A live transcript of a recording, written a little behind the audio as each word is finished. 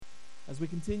As we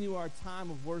continue our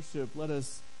time of worship, let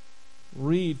us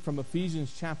read from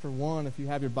Ephesians chapter 1. If you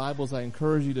have your Bibles, I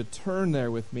encourage you to turn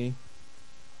there with me.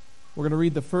 We're going to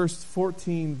read the first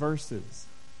 14 verses.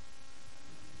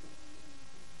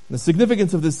 The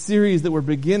significance of this series that we're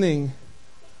beginning,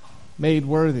 Made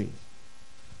Worthy,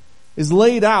 is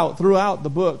laid out throughout the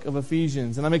book of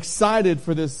Ephesians. And I'm excited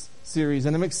for this series,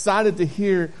 and I'm excited to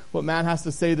hear what Matt has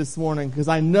to say this morning, because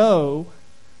I know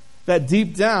that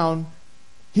deep down,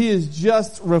 he is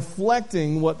just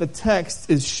reflecting what the text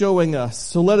is showing us.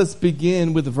 So let us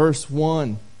begin with verse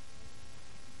 1.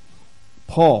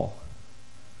 Paul,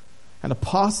 an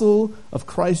apostle of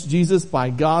Christ Jesus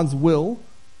by God's will,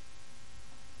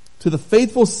 to the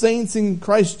faithful saints in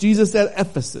Christ Jesus at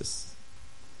Ephesus,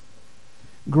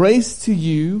 grace to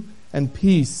you and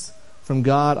peace from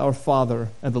God our Father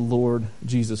and the Lord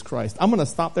Jesus Christ. I'm going to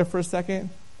stop there for a second.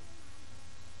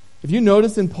 If you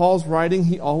notice in Paul's writing,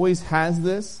 he always has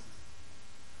this.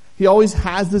 He always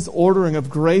has this ordering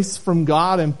of grace from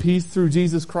God and peace through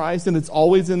Jesus Christ, and it's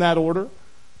always in that order.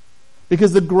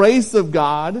 Because the grace of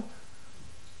God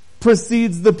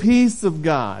precedes the peace of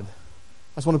God.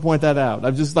 I just want to point that out. I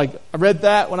read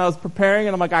that when I was preparing,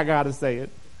 and I'm like, I got to say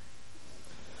it.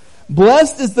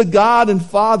 Blessed is the God and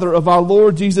Father of our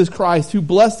Lord Jesus Christ, who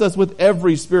blessed us with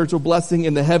every spiritual blessing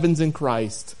in the heavens in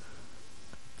Christ.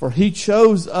 For he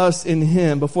chose us in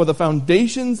him before the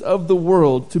foundations of the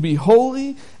world to be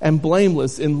holy and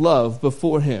blameless in love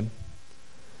before him.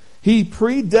 He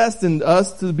predestined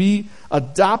us to be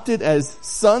adopted as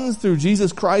sons through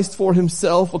Jesus Christ for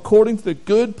himself, according to the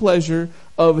good pleasure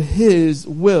of his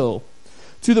will,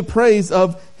 to the praise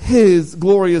of his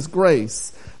glorious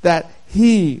grace that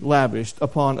he lavished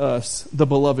upon us, the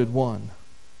beloved one.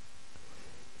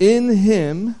 In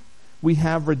him we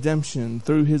have redemption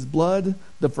through his blood,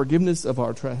 the forgiveness of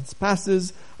our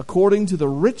trespasses, according to the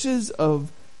riches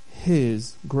of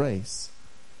his grace,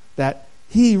 that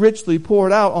he richly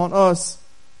poured out on us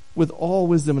with all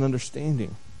wisdom and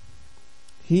understanding.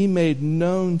 He made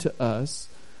known to us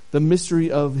the mystery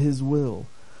of his will,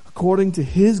 according to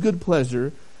his good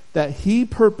pleasure, that he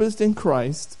purposed in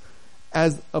Christ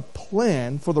as a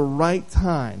plan for the right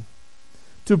time,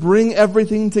 to bring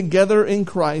everything together in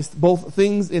Christ, both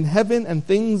things in heaven and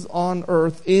things on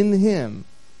earth in him.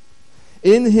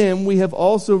 In him we have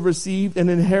also received an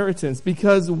inheritance,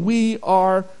 because we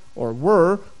are, or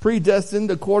were, predestined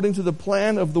according to the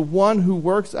plan of the one who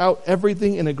works out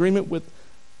everything in agreement with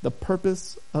the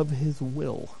purpose of his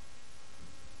will.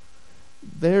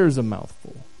 There's a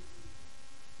mouthful.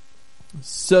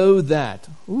 So that,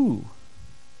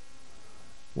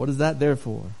 what is that there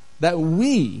for? That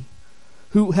we,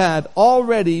 who had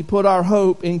already put our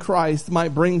hope in Christ,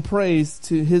 might bring praise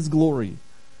to his glory.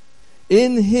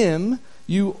 In him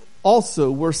you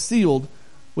also were sealed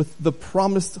with the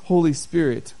promised Holy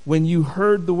Spirit when you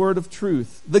heard the word of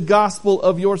truth, the gospel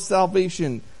of your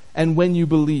salvation, and when you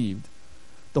believed.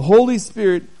 The Holy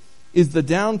Spirit is the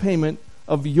down payment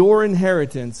of your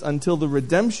inheritance until the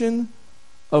redemption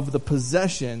of the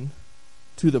possession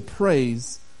to the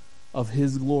praise of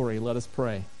his glory. Let us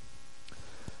pray.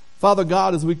 Father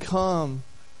God, as we come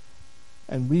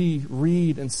and we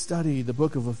read and study the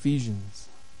book of Ephesians,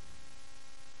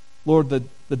 Lord,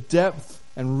 the depth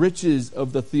and riches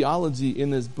of the theology in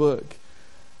this book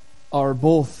are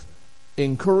both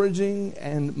encouraging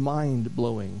and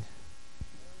mind-blowing.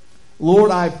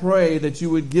 Lord, I pray that you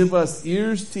would give us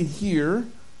ears to hear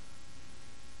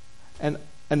and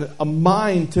a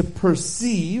mind to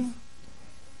perceive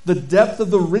the depth of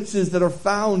the riches that are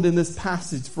found in this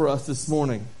passage for us this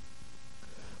morning.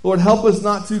 Lord, help us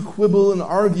not to quibble and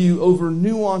argue over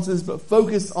nuances, but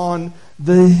focus on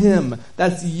the Him.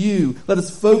 That's you. Let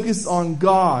us focus on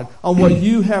God, on what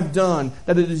you have done,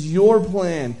 that it is your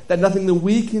plan, that nothing that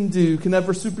we can do can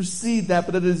ever supersede that,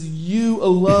 but it is you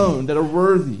alone that are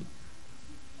worthy.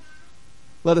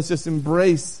 Let us just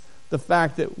embrace the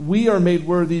fact that we are made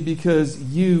worthy because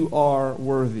you are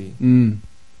worthy.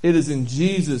 It is in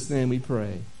Jesus' name we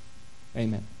pray.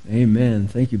 Amen. Amen.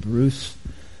 Thank you, Bruce.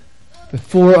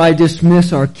 Before I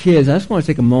dismiss our kids, I just want to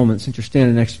take a moment, since you're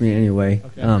standing next to me anyway.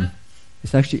 Okay.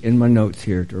 It's actually in my notes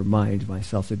here to remind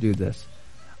myself to do this.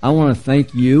 I want to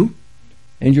thank you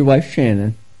and your wife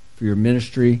Shannon for your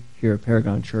ministry here at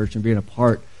Paragon Church and being a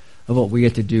part of what we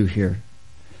get to do here.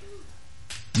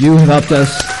 You have helped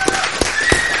us.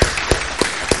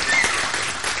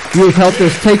 You have helped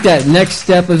us take that next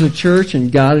step as a church, and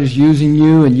God is using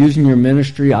you and using your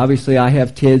ministry. Obviously, I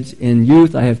have kids in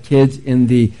youth. I have kids in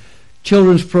the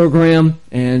children's program,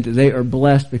 and they are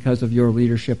blessed because of your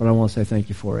leadership, and I want to say thank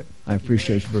you for it. I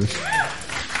appreciate you, Bruce.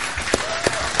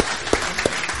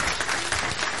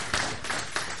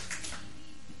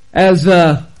 As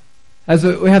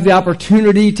we have the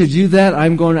opportunity to do that,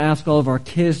 I'm going to ask all of our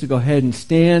kids to go ahead and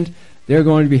stand. They're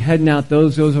going to be heading out.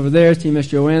 Those over there, see Miss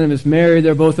Joanna, Miss Mary,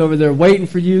 they're both over there waiting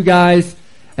for you guys.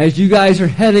 As you guys are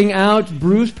heading out,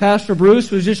 Pastor Bruce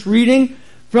was just reading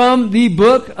from the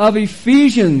book of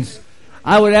Ephesians.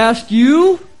 I would ask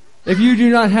you, if you do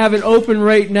not have it open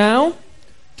right now,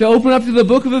 to open up to the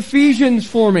book of Ephesians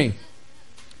for me.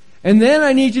 And then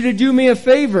I need you to do me a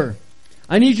favor.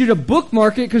 I need you to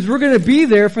bookmark it because we're going to be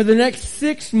there for the next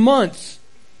 6 months.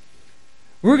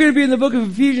 We're going to be in the book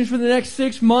of Ephesians for the next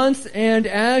 6 months, and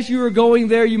as you are going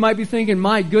there, you might be thinking,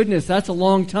 my goodness, that's a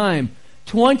long time.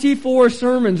 24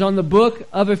 sermons on the book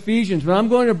of Ephesians. But I'm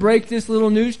going to break this little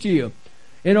news to you.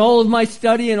 In all of my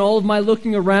study and all of my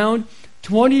looking around,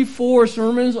 24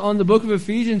 sermons on the book of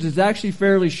Ephesians is actually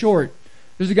fairly short.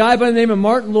 There's a guy by the name of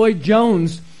Martin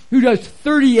Lloyd-Jones who does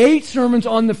 38 sermons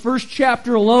on the first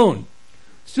chapter alone.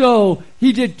 So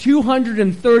he did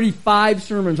 235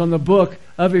 sermons on the book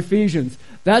of Ephesians.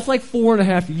 That's like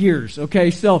 4.5 years,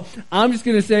 okay? So I'm just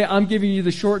going to say I'm giving you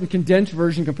the short and condensed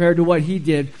version compared to what he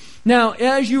did. Now,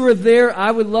 as you are there,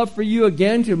 I would love for you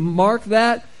again to mark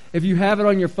that. If you have it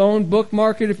on your phone,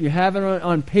 bookmark it. If you have it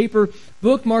on paper,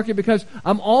 bookmark it, because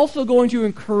I'm also going to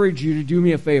encourage you to do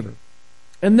me a favor.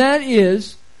 And that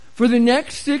is, for the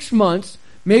next 6 months,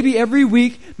 maybe every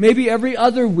week, maybe every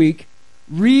other week,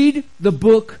 read the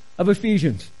book of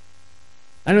Ephesians.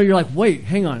 I know you're like, wait,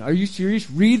 hang on. Are you serious?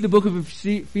 Read the book of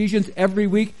Ephesians every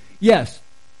week? Yes.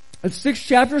 It's 6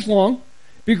 chapters long.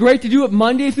 Be great to do it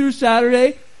Monday through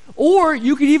Saturday. Or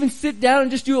you could even sit down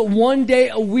and just do it one day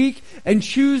a week and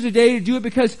choose a day to do it,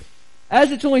 because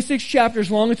as it's only 6 chapters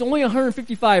long, it's only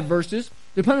 155 verses.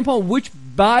 Depending upon which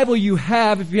Bible you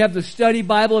have, if you have the study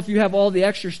Bible, if you have all the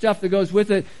extra stuff that goes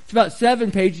with it, it's about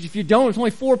 7 pages. If you don't, it's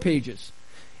only 4 pages.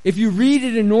 If you read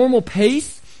it in normal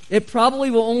pace, it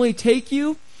probably will only take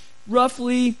you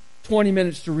roughly 20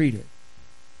 minutes to read it.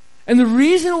 And the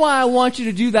reason why I want you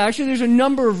to do that, actually there's a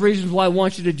number of reasons why I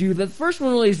want you to do that. The first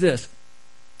one really is this.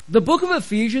 The book of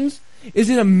Ephesians is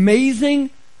an amazing,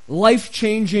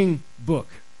 life-changing book.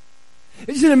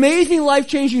 It's an amazing,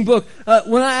 life-changing book.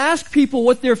 When I ask people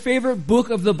what their favorite book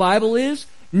of the Bible is,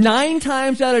 9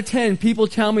 times out of 10 people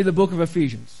tell me the book of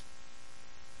Ephesians.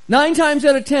 9 times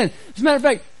out of 10. As a matter of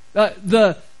fact,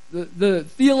 the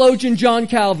theologian John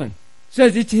Calvin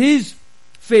says it's his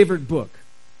favorite book.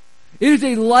 It is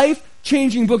a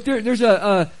life-changing book. There's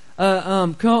a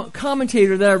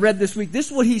commentator that I read this week. This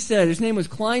is what he said. His name was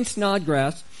Klein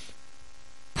Snodgrass.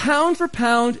 Pound for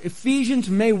pound, Ephesians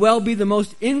may well be the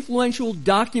most influential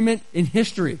document in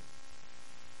history.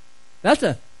 That's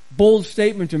a bold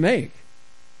statement to make.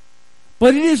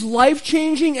 But it is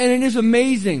life-changing and it is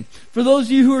amazing. For those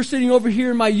of you who are sitting over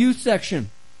here in my youth section,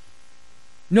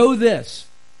 know this.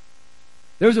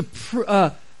 There was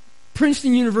a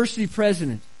Princeton University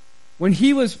president. When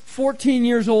he was 14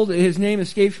 years old, his name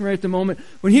escapes me right at the moment.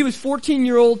 When he was 14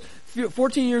 years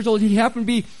old, he happened to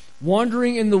be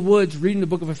wandering in the woods reading the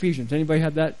book of Ephesians. Anybody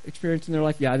had that experience in their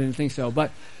life? Yeah, I didn't think so. But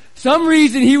some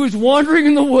reason he was wandering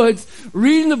in the woods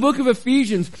reading the book of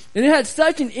Ephesians, and it had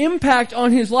such an impact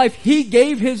on his life. He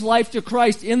gave his life to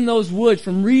Christ in those woods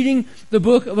from reading the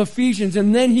book of Ephesians,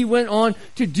 and then he went on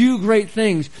to do great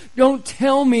things. Don't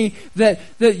tell me that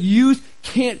youth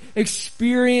can't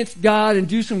experience God and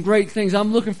do some great things.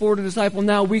 I'm looking forward to Disciple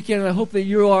Now weekend, and I hope that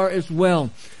you are as well.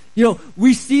 You know,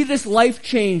 we see this life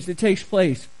change that takes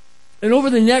place. And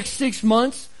over the next 6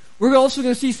 months, we're also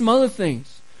going to see some other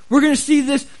things. We're going to see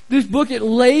this book. It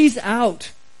lays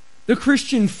out the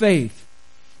Christian faith.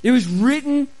 It was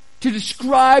written to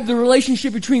describe the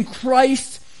relationship between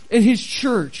Christ and His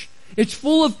church. It's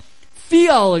full of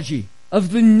theology,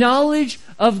 of the knowledge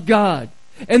of God.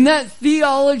 And that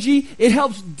theology, it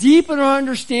helps deepen our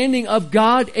understanding of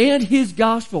God and His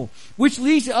gospel, which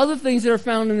leads to other things that are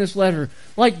found in this letter,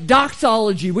 like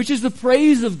doxology, which is the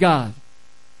praise of God.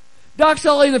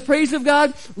 Doxology, the praise of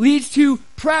God, leads to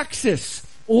praxis,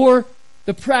 or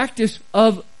the practice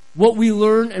of what we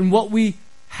learn and what we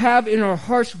have in our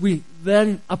hearts, we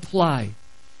then apply.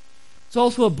 It's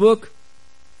also a book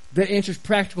that answers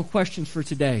practical questions for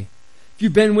today. If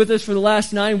you've been with us for the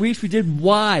last 9 weeks, we did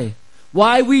why.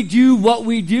 Why we do what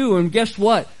we do. And guess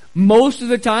what? Most of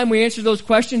the time we answer those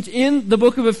questions in the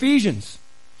book of Ephesians.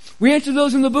 We answer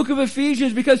those in the book of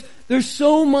Ephesians because there's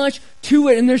so much to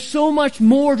it, and there's so much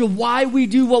more to why we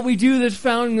do what we do that's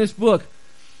found in this book.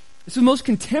 It's the most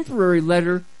contemporary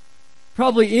letter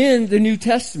probably in the New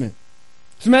Testament.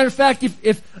 As a matter of fact,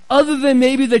 if other than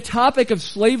maybe the topic of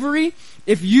slavery,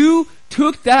 if you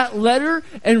took that letter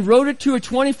and wrote it to a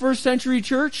 21st century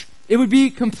church, it would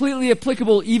be completely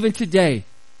applicable even today.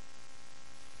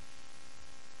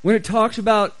 when it talks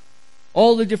about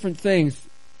all the different things,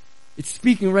 it's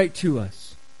speaking right to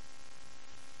us.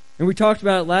 And we talked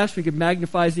about it last week. It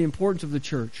magnifies the importance of the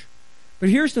church. But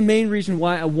here's the main reason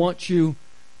why I want you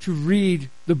to read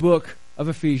the book of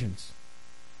Ephesians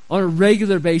on a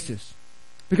regular basis.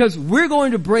 Because we're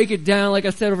going to break it down, like I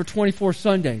said, over 24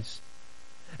 Sundays.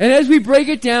 And as we break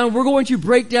it down, we're going to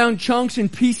break down chunks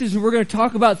and pieces, and we're going to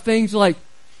talk about things like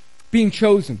being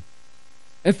chosen,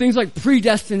 and things like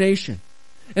predestination,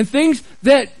 and things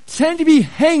that tend to be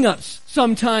hang-ups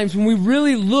sometimes when we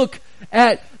really look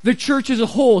at the church as a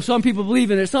whole. Some people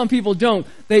believe in it, some people don't.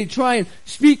 They try and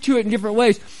speak to it in different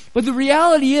ways. But the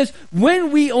reality is,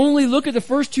 when we only look at the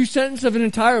first two sentences of an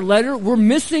entire letter, we're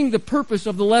missing the purpose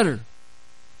of the letter.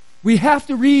 We have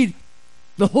to read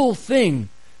the whole thing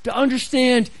to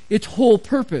understand its whole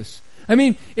purpose. I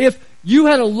mean, if you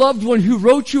had a loved one who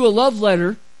wrote you a love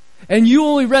letter, and you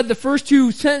only read the first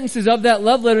two sentences of that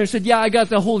love letter and said, yeah, I got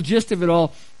the whole gist of it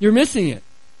all, you're missing it.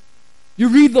 You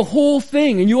read the whole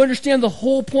thing, and you understand the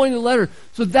whole point of the letter.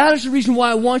 So that is the reason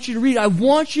why I want you to read. I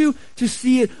want you to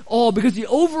see it all, because the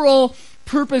overall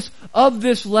purpose of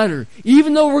this letter,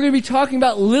 even though we're going to be talking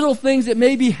about little things that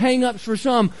may be hang-ups for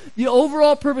some, the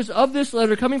overall purpose of this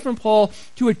letter coming from Paul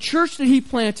to a church that he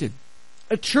planted,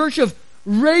 a church of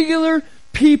regular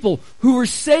people who were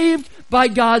saved by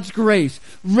God's grace,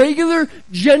 regular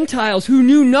Gentiles who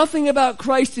knew nothing about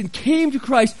Christ and came to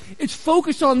Christ. It's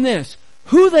focused on this,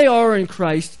 who they are in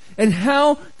Christ and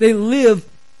how they live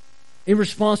in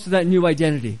response to that new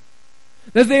identity.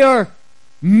 That they are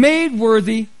made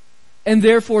worthy, and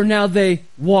therefore now they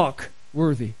walk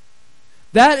worthy.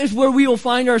 That is where we will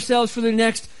find ourselves for the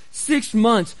next 6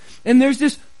 months. And there's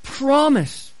this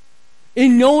promise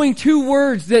in knowing two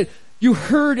words that you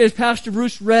heard as Pastor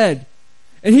Bruce read.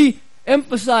 And he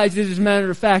emphasized it, as a matter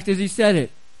of fact, as he said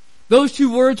it. Those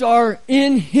two words are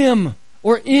in Him,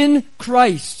 or in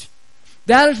Christ.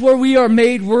 That is where we are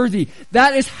made worthy.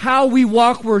 That is how we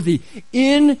walk worthy.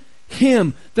 In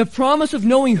Him. The promise of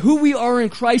knowing who we are in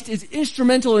Christ is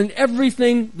instrumental in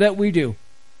everything that we do.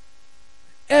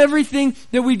 Everything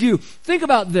that we do. Think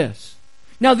about this.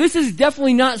 Now, this is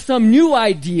definitely not some new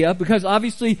idea, because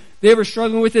obviously they were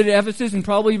struggling with it at Ephesus and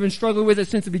probably been struggling with it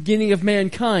since the beginning of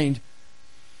mankind.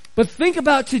 But think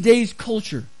about today's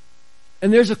culture.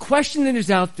 And there's a question that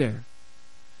is out there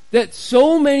that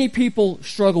so many people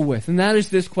struggle with, and that is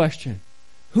this question.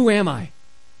 Who am I?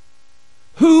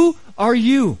 Who are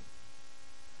you?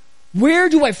 Where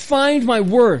do I find my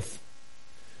worth?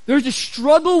 There's a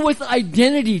struggle with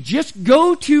identity. Just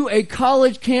go to a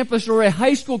college campus or a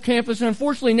high school campus, and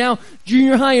unfortunately now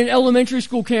junior high and elementary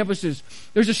school campuses.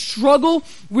 There's a struggle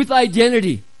with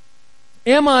identity.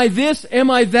 Am I this?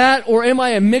 Am I that? Or am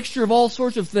I a mixture of all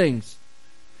sorts of things?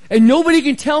 And nobody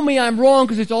can tell me I'm wrong,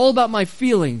 because it's all about my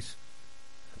feelings.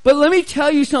 But let me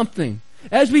tell you something.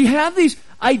 As we have these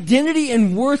identity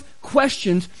and worth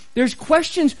questions, there's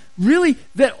questions really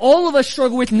that all of us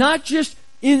struggle with, not just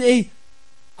in a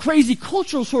crazy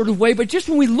cultural sort of way, but just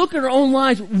when we look at our own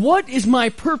lives. What is my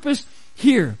purpose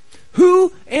here?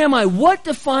 Who am I? What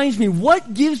defines me?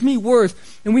 What gives me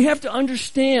worth? And we have to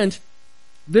understand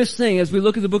this thing as we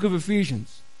look at the book of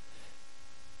Ephesians.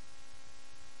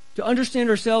 To understand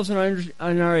ourselves and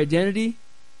our identity,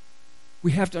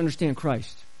 we have to understand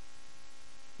Christ.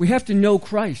 We have to know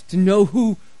Christ, to know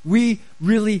who we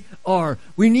really are.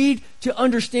 We need to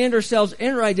understand ourselves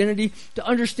and our identity to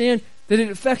understand that it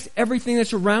affects everything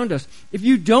that's around us. If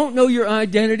you don't know your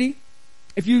identity,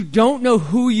 if you don't know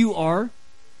who you are,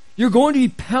 you're going to be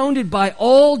pounded by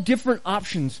all different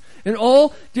options and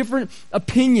all different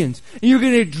opinions. And you're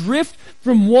going to drift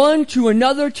from one to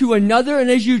another to another. And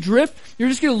as you drift, you're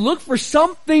just going to look for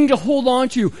something to hold on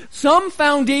to. Some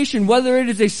foundation, whether it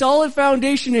is a solid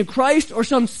foundation in Christ or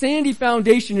some sandy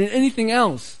foundation in anything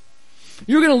else.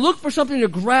 You're going to look for something to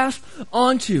grasp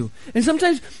onto. And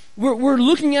sometimes we're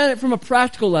looking at it from a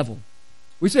practical level.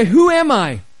 We say, who am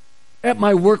I at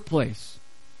my workplace?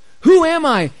 Who am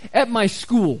I at my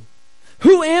school?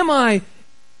 Who am I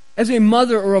as a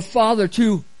mother or a father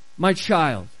to my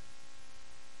child?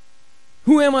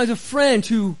 Who am I as a friend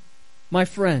to my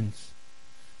friends?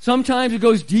 Sometimes it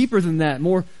goes deeper than that,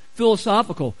 more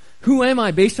philosophical. Who am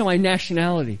I based on my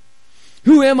nationality?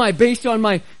 Who am I based on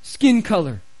my skin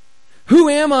color? Who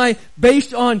am I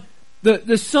based on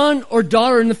the son or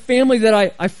daughter in the family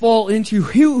that I fall into?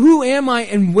 Who am I,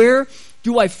 and where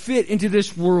do I fit into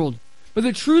this world? But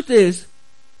the truth is,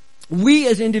 we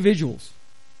as individuals,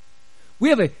 we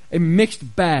have a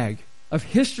mixed bag of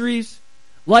histories,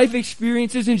 life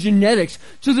experiences, and genetics.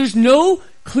 So there's no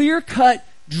clear-cut,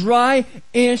 dry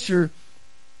answer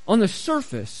on the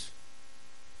surface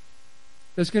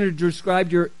that's going to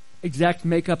describe your exact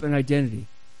makeup and identity.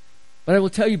 But I will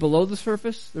tell you, below the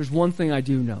surface, there's one thing I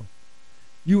do know.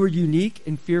 You were unique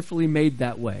and fearfully made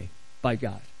that way by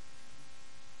God.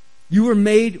 You were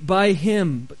made by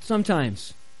Him, but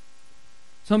sometimes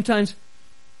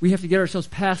we have to get ourselves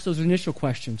past those initial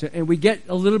questions, and we get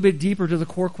a little bit deeper to the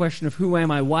core question of who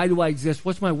am I, why do I exist,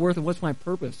 what's my worth, and what's my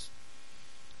purpose.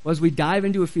 Well, as we dive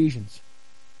into Ephesians,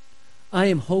 I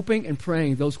am hoping and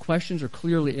praying those questions are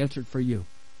clearly answered for you.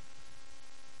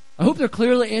 I hope they're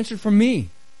clearly answered for me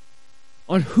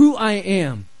on who I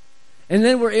am, and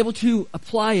then we're able to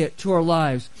apply it to our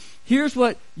lives. Here's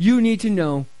what you need to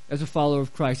know as a follower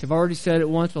of Christ. I've already said it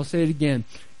once, I'll say it again.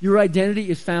 Your identity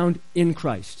is found in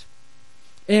Christ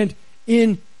and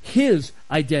in His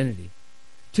identity.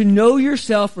 To know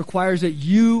yourself requires that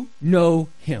you know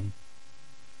Him.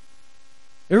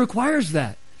 It requires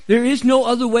that. There is no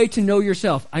other way to know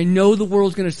yourself. I know the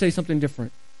world's going to say something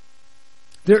different.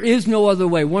 There is no other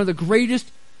way. One of the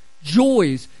greatest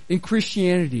joys in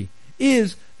Christianity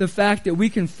is the fact that we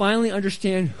can finally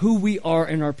understand who we are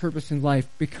and our purpose in life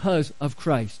because of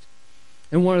Christ.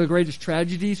 And one of the greatest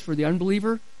tragedies for the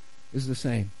unbeliever is the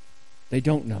same. They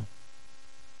don't know.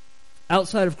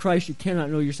 Outside of Christ, you cannot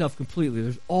know yourself completely.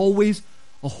 There's always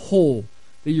a hole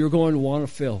that you're going to want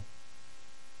to fill.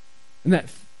 And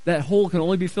that hole can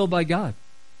only be filled by God.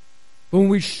 But when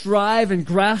we strive and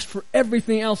grasp for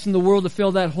everything else in the world to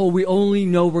fill that hole, we only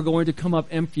know we're going to come up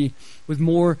empty with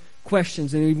more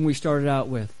questions than even we started out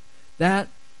with. That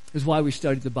is why we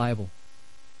study the Bible.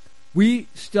 We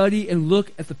study and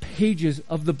look at the pages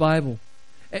of the Bible,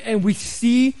 and we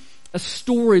see a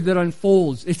story that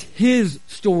unfolds. It's His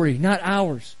story, not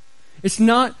ours. It's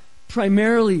not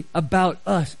primarily about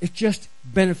us. It just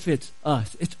benefits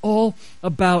us. It's all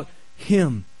about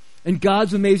Him and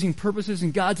God's amazing purposes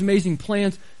and God's amazing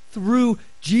plans through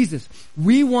Jesus.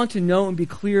 We want to know and be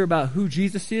clear about who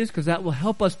Jesus is because that will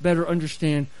help us better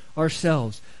understand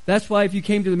ourselves. That's why if you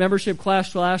came to the membership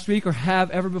class last week or have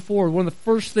ever before, one of the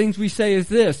first things we say is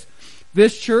this.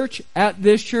 At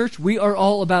this church, we are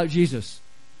all about Jesus.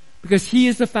 Because He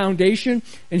is the foundation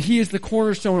and He is the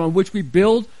cornerstone on which we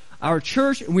build our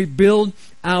church and we build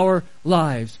our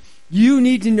lives. You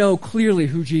need to know clearly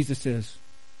who Jesus is.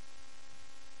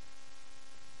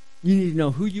 You need to know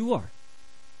who you are.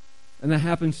 And that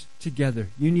happens together.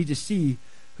 You need to see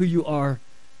who you are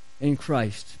in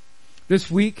Christ.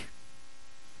 This week,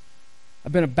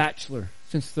 I've been a bachelor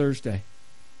since Thursday.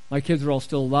 My kids are all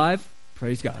still alive.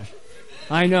 Praise God.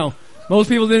 I know. Most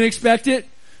people didn't expect it.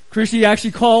 Christy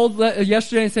actually called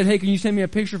yesterday and said, hey, can you send me a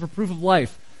picture for proof of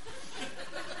life?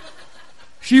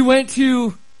 She went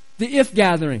to the IF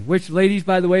gathering, which ladies,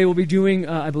 by the way, will be doing,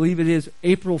 I believe it is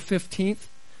April 15th.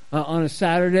 On a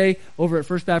Saturday over at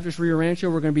First Baptist Rio Rancho.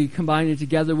 We're going to be combining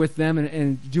together with them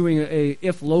and doing a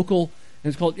IF local, and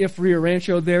it's called IF Rio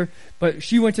Rancho there. But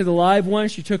she went to the live one.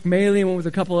 She took Maylee and went with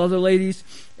a couple other ladies,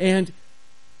 and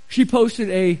she posted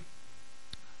a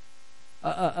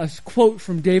quote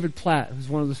from David Platt, who's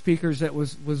one of the speakers that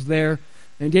was there.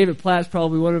 And David Platt's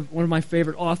probably one of my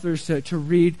favorite authors to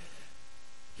read.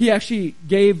 He actually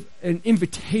gave an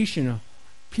invitation.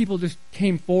 People just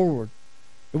came forward.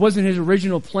 It wasn't his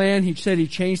original plan. He said he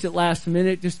changed it last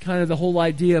minute, just kind of the whole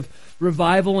idea of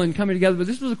revival and coming together. But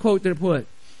this was a quote that it put,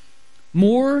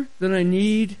 more than I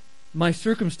need my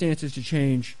circumstances to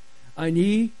change, I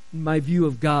need my view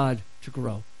of God to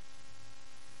grow.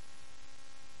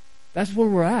 That's where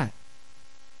we're at.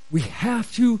 We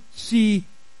have to see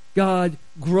God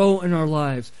grow in our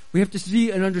lives. We have to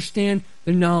see and understand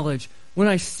the knowledge. When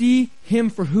I see Him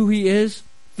for who He is,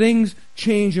 things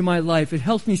change in my life. It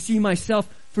helps me see myself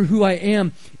for who I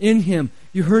am in Him.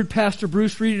 You heard Pastor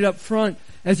Bruce read it up front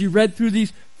as he read through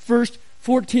these first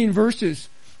 14 verses.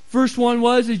 First one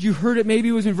was, as you heard it, maybe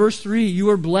it was in verse 3, you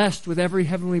are blessed with every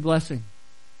heavenly blessing.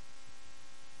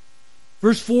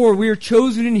 Verse 4, we are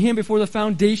chosen in Him before the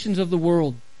foundations of the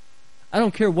world. I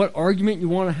don't care what argument you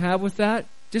want to have with that.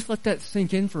 Just let that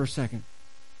sink in for a second.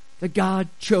 That God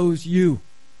chose you.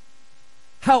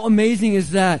 How amazing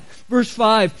is that? Verse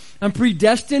 5, I'm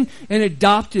predestined and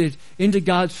adopted into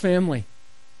God's family.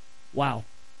 Wow.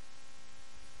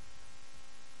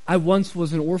 I once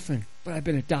was an orphan, but I've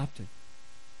been adopted.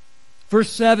 Verse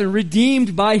 7,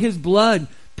 redeemed by His blood,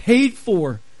 paid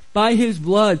for by His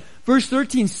blood. Verse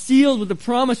 13, sealed with the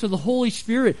promise of the Holy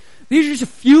Spirit. These are just a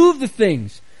few of the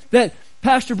things that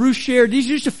Pastor Bruce shared. These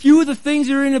are just a few of the things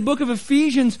that are in the book of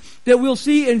Ephesians that we'll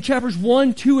see in chapters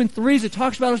 1, 2, and 3 as it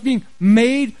talks about us being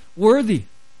made worthy.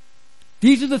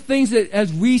 These are the things that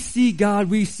as we see God,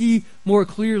 we see more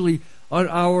clearly on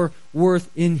our worth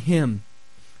in Him.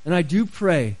 And I do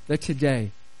pray that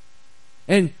today,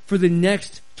 and for the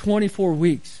next 24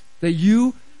 weeks, that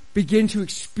you begin to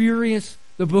experience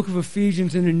the book of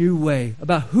Ephesians in a new way,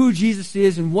 about who Jesus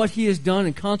is and what he has done,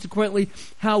 and consequently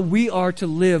how we are to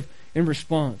live in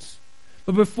response.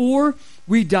 But before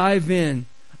we dive in,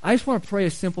 I just want to pray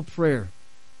a simple prayer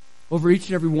over each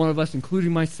and every one of us,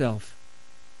 including myself.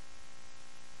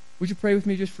 Would you pray with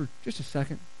me just for just a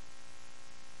second?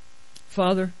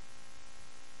 Father,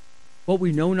 what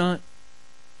we know not,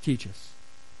 teach us.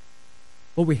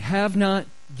 What we have not,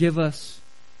 give us.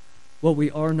 What we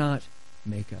are not,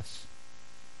 make us.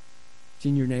 It's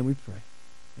in your name we pray.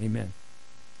 Amen.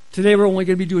 Today we're only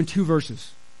going to be doing 2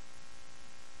 verses.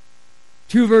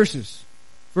 2 verses.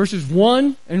 Verses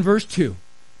 1 and verse 2.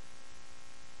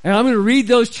 And I'm going to read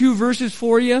those 2 verses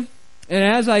for you. And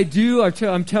as I do,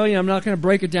 I'm telling you, I'm not going to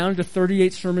break it down into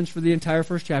 38 sermons for the entire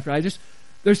first chapter.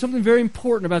 There's something very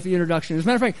important about the introduction. As a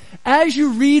matter of fact, as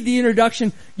you read the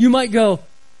introduction, you might go,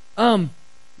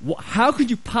 how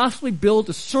could you possibly build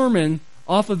a sermon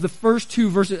off of the first 2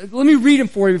 verses? Let me read them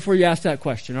for you before you ask that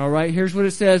question, all right? Here's what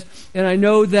it says. And I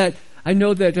know that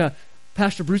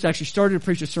Pastor Bruce actually started to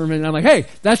preach a sermon, and I'm like, hey,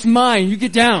 that's mine. You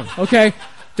get down, okay?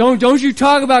 Don't you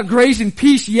talk about grace and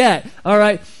peace yet, all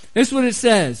right? This is what it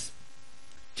says.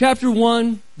 Chapter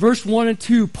 1, verse 1 and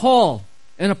 2, Paul,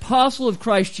 an apostle of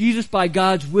Christ Jesus by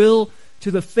God's will,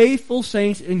 to the faithful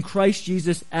saints in Christ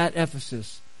Jesus at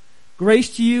Ephesus.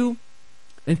 Grace to you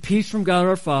and peace from God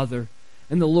our Father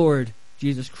and the Lord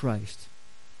Jesus Christ.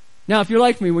 Now, if you're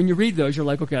like me, when you read those, you're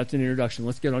like, okay, that's an introduction.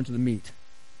 Let's get on to the meat.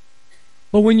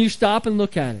 But when you stop and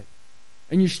look at it,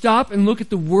 and you stop and look at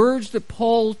the words that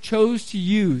Paul chose to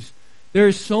use, there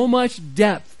is so much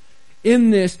depth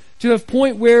in this, to the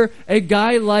point where a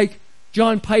guy like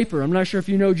John Piper, I'm not sure if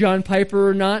you know John Piper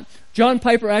or not, John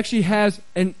Piper actually has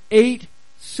an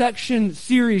 8-section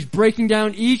series breaking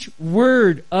down each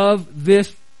word of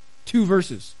this 2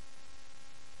 verses.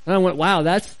 And I went, wow,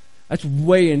 that's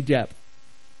way in depth.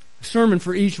 A sermon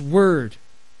for each word.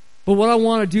 But what I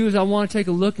want to do is I want to take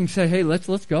a look and say, hey,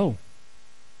 let's go.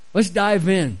 Let's dive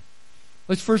in.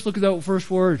 Let's first look at that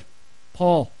first word,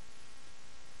 Paul.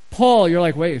 Paul, you're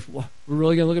like, wait, we're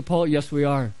really going to look at Paul? Yes, we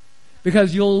are.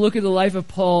 Because you'll look at the life of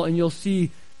Paul and you'll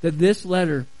see that this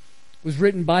letter was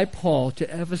written by Paul to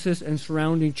Ephesus and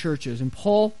surrounding churches. And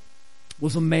Paul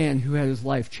was a man who had his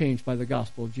life changed by the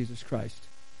gospel of Jesus Christ.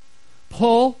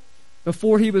 Paul,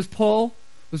 before he was Paul,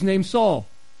 was named Saul,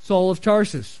 Saul of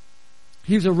Tarsus.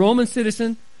 He was a Roman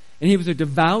citizen, and he was a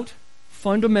devout,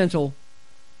 fundamental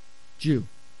Jew.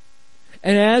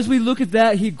 And as we look at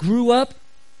that, he grew up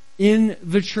in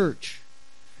the church.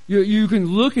 You can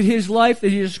look at his life that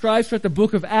he describes throughout the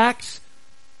book of Acts,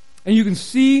 and you can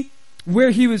see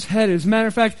where he was headed. As a matter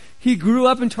of fact, he grew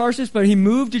up in Tarsus, but he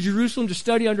moved to Jerusalem to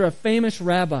study under a famous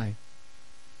rabbi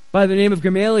by the name of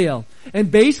Gamaliel.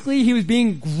 And basically, he was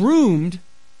being groomed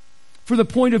for the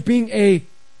point of being a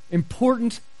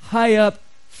important, high-up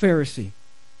Pharisee.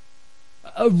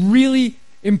 A really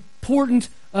important,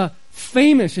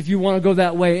 famous, if you want to go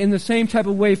that way, in the same type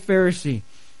of way, Pharisee.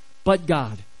 But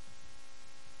God.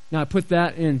 Now, I put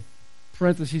that in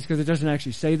parentheses because it doesn't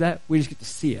actually say that. We just get to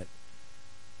see it.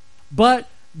 But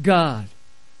God.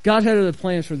 God had other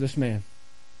plans for this man.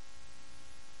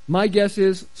 My guess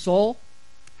is Saul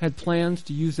had plans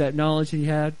to use that knowledge that he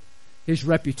had, his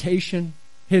reputation,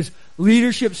 his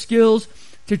leadership skills,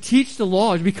 to teach the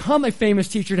law, to become a famous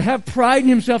teacher, to have pride in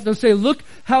himself, to say, look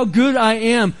how good I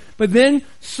am. But then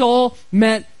Saul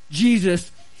met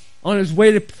Jesus on his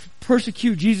way to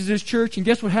persecute Jesus' church, and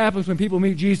guess what happens when people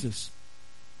meet Jesus?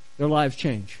 Their lives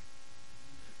change.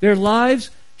 Their lives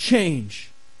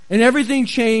change. And everything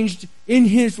changed in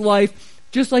his life,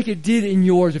 just like it did in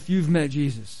yours if you've met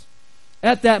Jesus.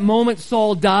 At that moment,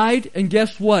 Saul died, and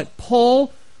guess what?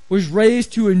 Paul was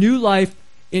raised to a new life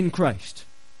in Christ.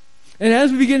 And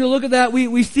as we begin to look at that,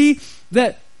 we see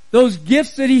that those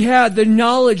gifts that he had, the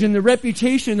knowledge and the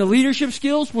reputation, the leadership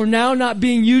skills, were now not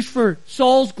being used for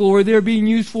Saul's glory. They were being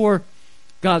used for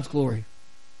God's glory.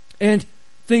 And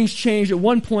things changed. At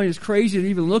one point, it's crazy to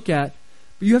even look at.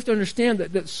 But you have to understand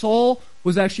that Saul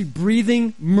was actually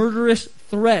breathing murderous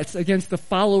threats against the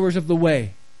followers of the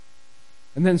way.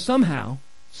 And then somehow,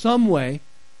 some way,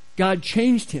 God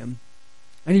changed him.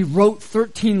 And he wrote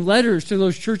 13 letters to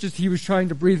those churches he was trying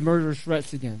to breathe murderous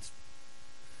threats against.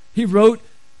 He wrote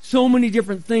so many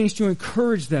different things to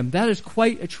encourage them. That is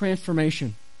quite a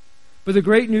transformation. But the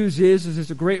great news is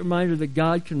it's a great reminder that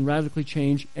God can radically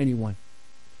change anyone.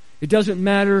 It doesn't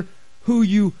matter who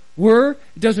you were.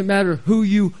 It doesn't matter who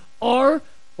you are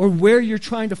or where you're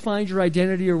trying to find your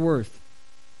identity or worth.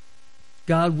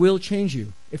 God will change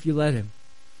you if you let him.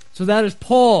 So that is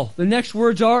Paul. The next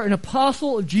words are an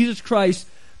apostle of Jesus Christ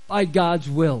by God's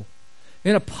will.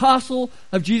 An apostle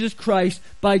of Jesus Christ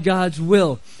by God's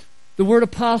will. The word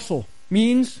apostle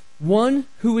means one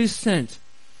who is sent.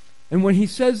 And when he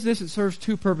says this, it serves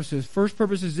two purposes. First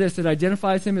purpose is this: it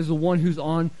identifies him as the one who's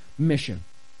on mission.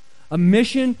 A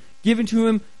mission given to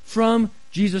him from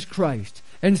Jesus Christ.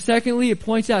 And secondly, it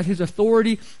points out his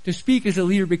authority to speak as a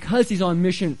leader because he's on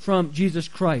mission from Jesus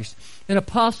Christ. An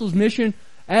apostle's mission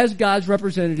as God's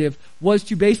representative was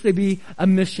to basically be a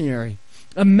missionary.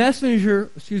 A messenger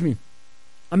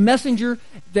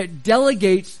that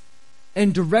delegates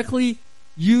and directly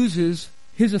uses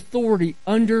his authority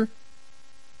under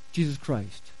Jesus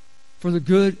Christ for the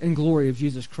good and glory of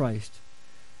Jesus Christ.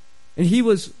 And he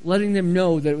was letting them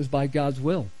know that it was by God's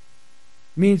will.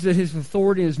 It means that his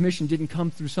authority and his mission didn't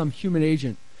come through some human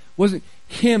agent. It wasn't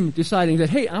him deciding that,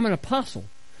 hey, I'm an apostle.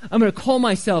 I'm going to call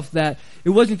myself that. It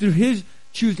wasn't through his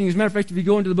choosing. As a matter of fact, if you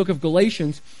go into the book of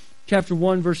Galatians, chapter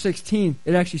 1, verse 16,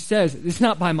 it actually says, it's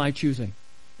not by my choosing.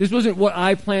 This wasn't what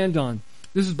I planned on.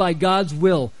 This is by God's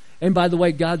will. And by the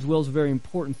way, God's will is a very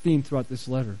important theme throughout this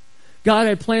letter. God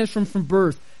had plans from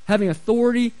birth. Having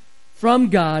authority from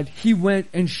God, he went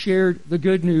and shared the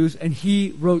good news, and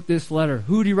he wrote this letter.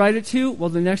 Who did he write it to? Well,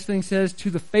 the next thing says, to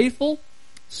the faithful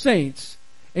saints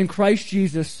in Christ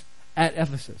Jesus at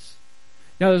Ephesus.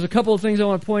 Now, there's a couple of things I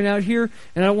want to point out here,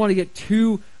 and I don't want to get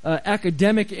too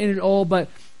academic in it all, but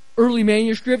early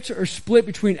manuscripts are split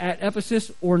between at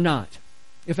Ephesus or not.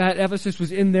 If at Ephesus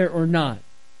was in there or not.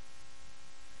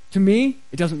 To me,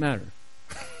 it doesn't matter.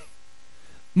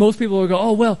 Most people will go,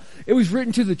 oh, well, it was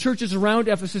written to the churches around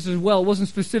Ephesus as well. It wasn't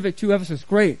specific to Ephesus.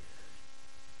 Great.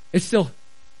 It's still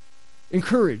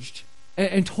encouraged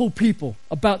and told people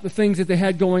about the things that they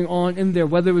had going on in there.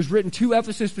 Whether it was written to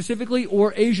Ephesus specifically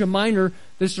or Asia Minor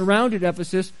that surrounded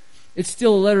Ephesus, it's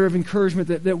still a letter of encouragement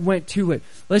that went to it.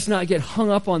 Let's not get hung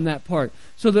up on that part.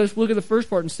 So let's look at the first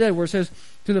part instead, where it says,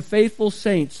 to the faithful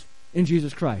saints in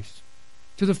Jesus Christ.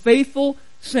 To the faithful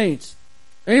saints.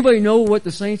 Anybody know what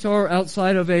the Saints are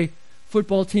outside of a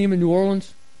football team in New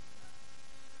Orleans?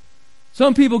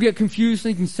 Some people get confused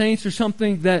thinking Saints are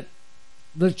something that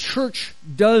the church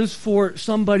does for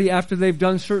somebody after they've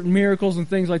done certain miracles and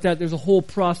things like that. There's a whole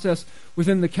process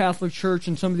within the Catholic Church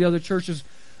and some of the other churches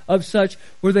of such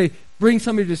where they bring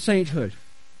somebody to sainthood.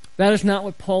 That is not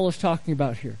what Paul is talking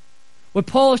about here. What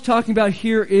Paul is talking about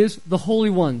here is the holy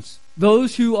ones.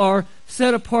 Those who are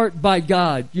set apart by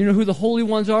God. You know who the holy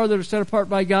ones are that are set apart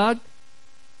by God?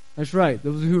 That's right.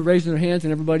 Those who are raising their hands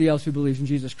and everybody else who believes in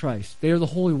Jesus Christ. They are the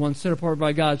holy ones set apart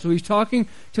by God. So he's talking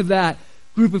to that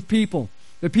group of people.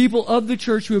 The people of the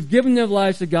church who have given their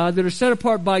lives to God, that are set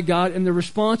apart by God, and the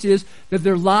response is that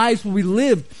their lives will be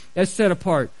lived as set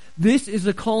apart. This is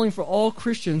a calling for all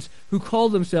Christians who call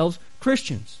themselves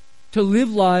Christians, to live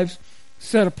lives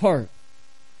set apart.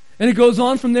 And it goes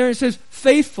on from there and it says,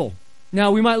 faithful.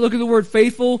 Now, we might look at the word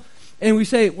faithful and we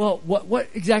say, well, what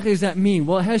exactly does that mean?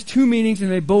 Well, it has two meanings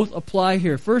and they both apply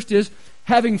here. First is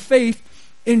having faith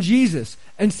in Jesus.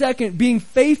 And second, being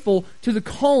faithful to the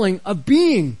calling of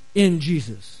being in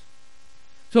Jesus.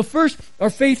 So first, our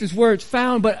faith is where it's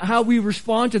found, but how we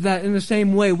respond to that in the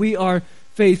same way, we are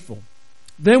faithful.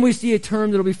 Then we see a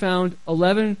term that will be found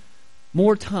 11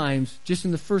 more times just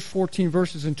in the first 14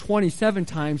 verses and 27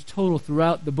 times total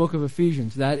throughout the book of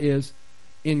Ephesians. That is,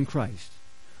 in Christ,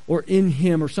 or in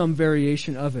Him, or some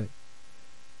variation of it.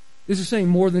 This is saying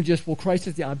more than just, well, Christ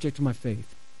is the object of my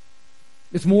faith.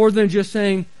 It's more than just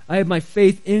saying, I have my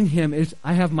faith in Him. It's,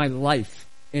 I have my life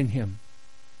in Him.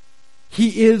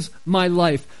 He is my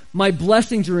life. My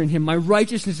blessings are in Him. My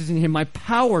righteousness is in Him. My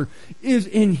power is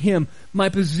in Him. My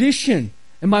position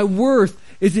and my worth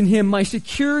is in Him. My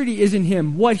security is in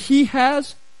Him. What He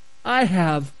has, I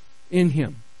have in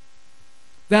Him.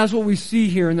 That's what we see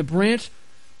here in the branch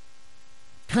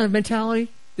kind of mentality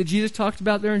that Jesus talked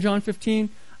about there in John 15.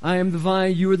 I am the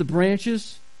vine, you are the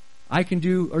branches. I can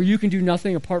do, or you can do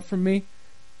nothing apart from me.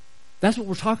 That's what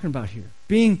we're talking about here.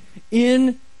 Being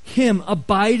in Him,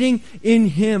 abiding in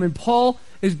Him. And Paul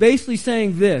is basically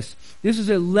saying this. This is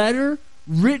a letter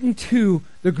written to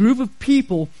the group of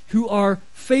people who are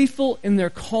faithful in their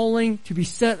calling to be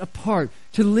set apart,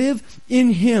 to live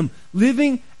in Him,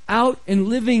 living out and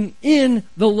living in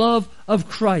the love of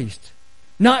Christ.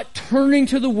 Not turning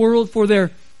to the world for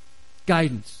their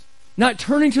guidance. Not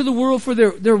turning to the world for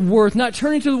their worth. Not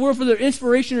turning to the world for their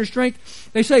inspiration or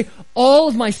strength. They say, all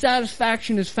of my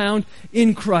satisfaction is found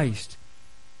in Christ.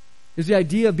 Is the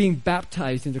idea of being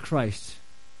baptized into Christ,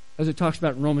 as it talks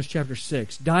about in Romans chapter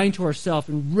 6. Dying to ourselves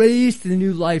and raised to the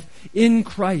new life in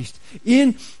Christ,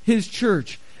 in His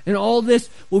church. And all this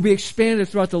will be expanded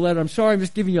throughout the letter. I'm sorry, I'm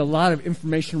just giving you a lot of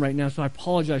information right now, so I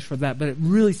apologize for that, but it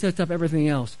really sets up everything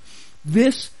else.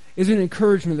 This is an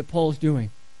encouragement that Paul is doing.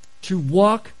 To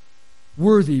walk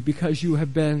worthy because you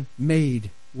have been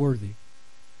made worthy.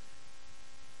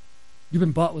 You've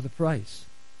been bought with a price.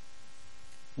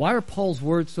 Why are Paul's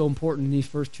words so important in these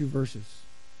first two verses?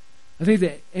 I think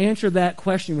to answer that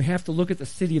question, we have to look at the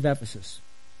city of Ephesus.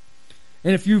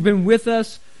 And if you've been with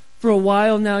us for a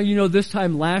while now, you know this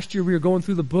time last year we were going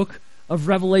through the book of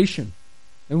Revelation.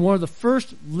 And one of the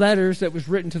first letters that was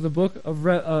written to the book of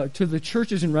to the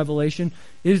churches in Revelation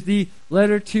is the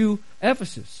letter to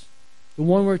Ephesus. The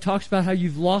one where it talks about how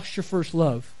you've lost your first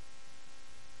love.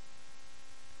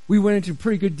 We went into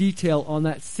pretty good detail on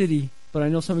that city, but I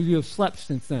know some of you have slept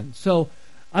since then. So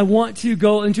I want to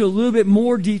go into a little bit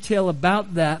more detail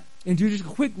about that and do just a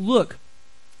quick look.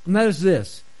 And that is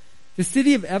this. The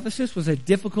city of Ephesus was a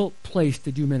difficult place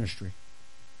to do ministry.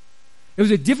 It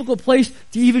was a difficult place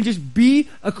to even just be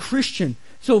a Christian.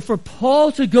 So for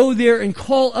Paul to go there and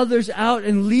call others out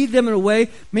and lead them in a way,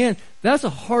 man, that's a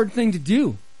hard thing to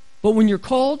do. But when you're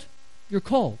called, you're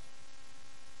called.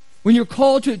 When you're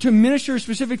called to minister a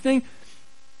specific thing,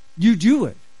 you do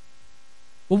it.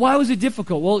 Well, why was it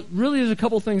difficult? Well, really there's a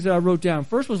couple things that I wrote down.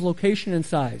 First was location and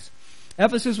size.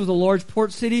 Ephesus was a large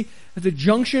port city at the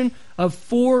junction of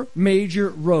 4 major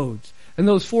roads. And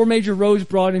those 4 major roads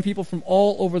brought in people from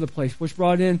all over the place, which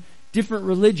brought in different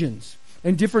religions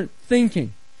and different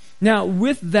thinking. Now,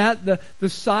 with that, the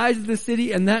size of the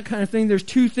city and that kind of thing, there's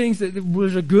 2 things.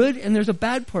 There's a good and there's a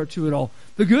bad part to it all.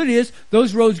 The good is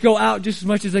those roads go out just as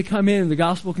much as they come in, and the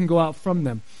gospel can go out from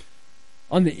them.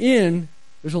 On the in,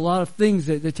 there's a lot of things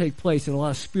that take place and a lot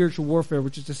of spiritual warfare,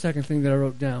 which is the second thing that I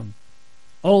wrote down.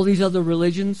 All these other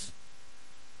religions,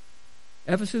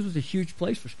 Ephesus was a huge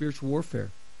place for spiritual warfare.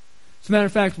 As a matter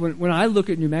of fact, when I look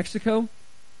at New Mexico,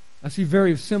 I see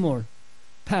very similar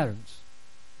patterns.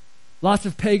 Lots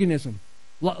of paganism,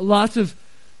 lots of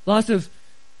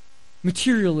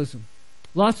materialism,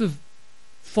 lots of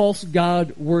false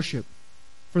god worship.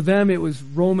 For them, it was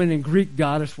Roman and Greek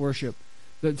goddess worship.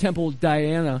 The temple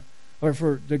Diana, or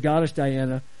for the goddess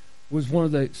Diana, was one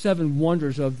of the 7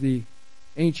 wonders of the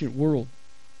ancient world.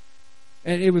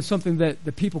 And it was something that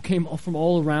the people came from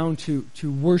all around to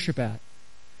worship at.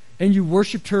 And you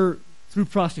worshipped her through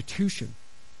prostitution.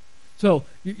 So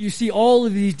you see all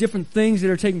of these different things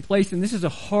that are taking place, and this is a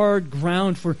hard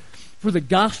ground for the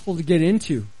gospel to get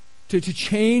into, to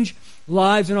change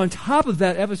lives. And on top of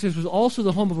that, Ephesus was also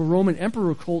the home of a Roman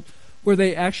emperor cult where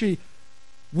they actually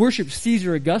worshipped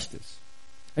Caesar Augustus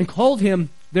and called him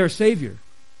their savior.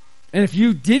 And if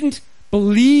you didn't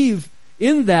believe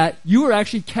in that, you were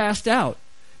actually cast out.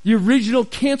 The original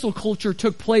cancel culture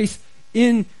took place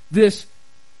in this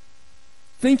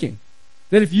thinking.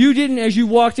 That if you didn't, as you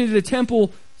walked into the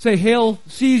temple, say, Hail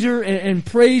Caesar, and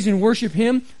praise and worship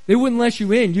him, they wouldn't let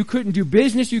you in. You couldn't do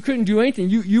business. You couldn't do anything.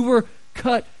 You were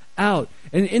cut out.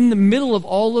 And in the middle of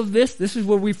all of this, this is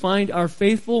where we find our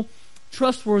faithful,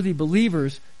 trustworthy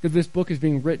believers that this book is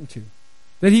being written to.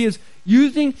 That he is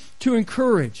using to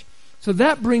encourage. So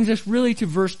that brings us really to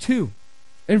verse 2.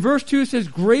 In verse 2 it says,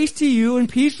 Grace to you and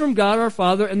peace from God our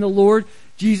Father and the Lord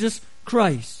Jesus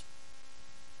Christ.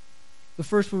 The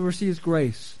first word we see is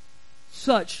grace.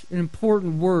 Such an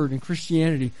important word in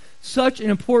Christianity. Such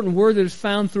an important word that is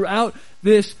found throughout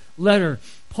this letter.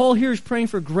 Paul here is praying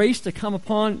for grace to come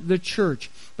upon the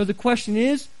church. But the question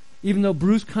is, even though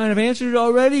Bruce kind of answered it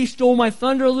already, he stole my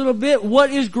thunder a little bit, what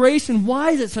is grace and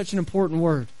why is it such an important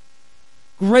word?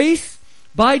 Grace,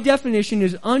 by definition,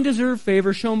 is undeserved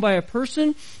favor shown by a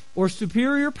person or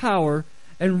superior power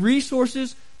and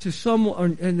resources to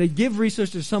someone, and they give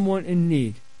resources to someone in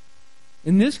need.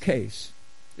 In this case,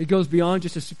 it goes beyond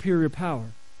just a superior power.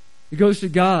 It goes to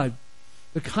God,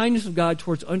 the kindness of God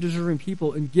towards undeserving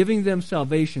people in giving them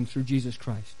salvation through Jesus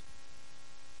Christ.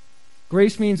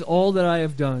 Grace means all that I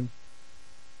have done,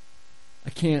 I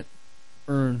can't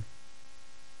earn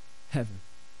heaven.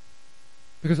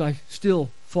 Because I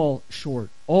still fall short.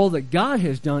 All that God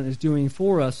has done is doing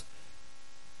for us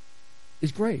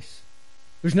is grace.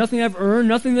 There's nothing I've earned,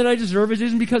 nothing that I deserve. It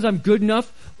isn't because I'm good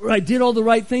enough, or I did all the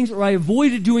right things, or I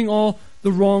avoided doing all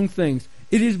the wrong things.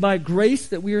 It is by grace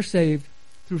that we are saved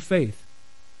through faith.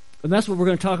 And that's what we're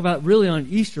going to talk about really on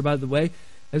Easter, by the way,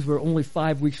 as we're only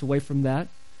 5 weeks away from that.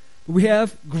 But we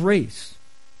have grace.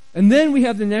 And then we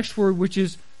have the next word, which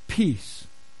is peace.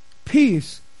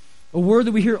 Peace, a word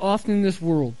that we hear often in this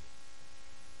world.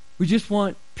 We just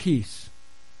want peace.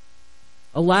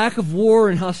 a lack of war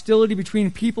and hostility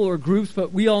between people or groups,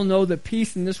 but we all know that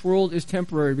peace in this world is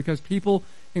temporary because people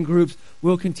and groups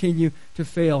will continue to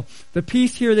fail. The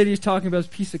peace here that he's talking about is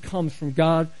peace that comes from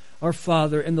God, our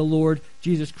Father, and the Lord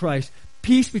Jesus Christ.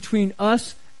 Peace between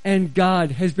us and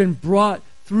God has been brought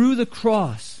through the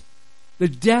cross, the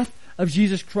death of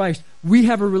Jesus Christ. We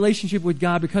have a relationship with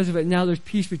God because of it. Now there's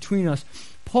peace between us.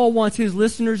 Paul wants his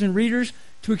listeners and readers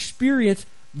to experience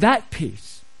that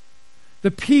peace,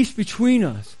 the peace between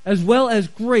us, as well as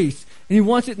grace. And he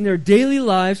wants it in their daily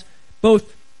lives,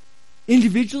 both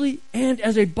individually and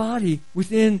as a body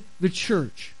within the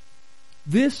church.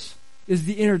 This is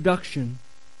the introduction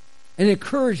and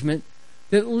encouragement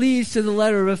that leads to the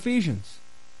letter of Ephesians.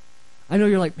 I know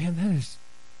you're like, man, that is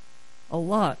a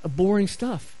lot of boring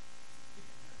stuff.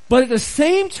 But at the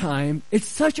same time, it's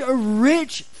such a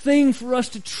rich thing for us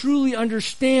to truly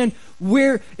understand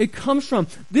where it comes from.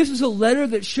 This is a letter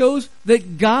that shows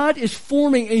that God is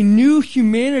forming a new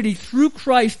humanity through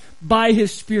Christ by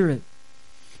His Spirit.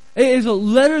 It is a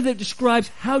letter that describes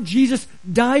how Jesus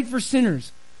died for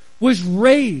sinners, was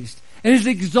raised, and is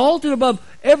exalted above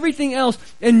everything else.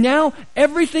 And now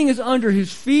everything is under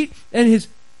His feet, and He's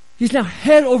now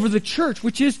head over the church,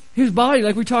 which is His body,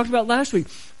 like we talked about last week.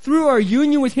 Through our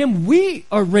union with Him, we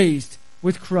are raised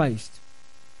with Christ.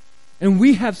 And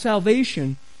we have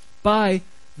salvation by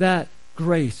that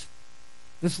grace.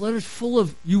 This letter is full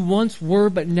of you once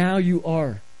were, but now you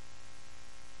are.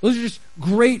 Those are just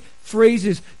great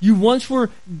phrases. You once were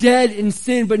dead in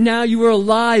sin, but now you are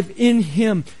alive in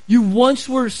Him. You once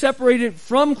were separated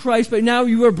from Christ, but now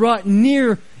you are brought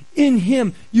near in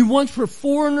Him. You once were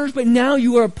foreigners, but now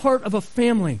you are a part of a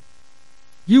family.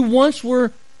 You once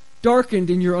were darkened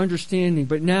in your understanding,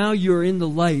 but now you are in the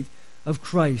light of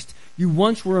Christ. You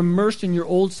once were immersed in your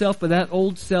old self, but that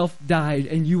old self died,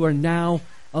 and you are now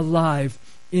alive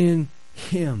in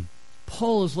Him.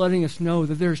 Paul is letting us know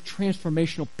that there is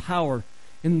transformational power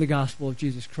in the gospel of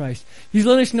Jesus Christ. He's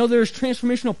letting us know there is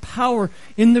transformational power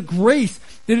in the grace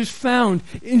that is found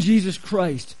in Jesus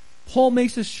Christ. Paul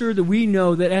makes us sure that we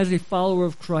know that as a follower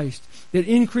of Christ, that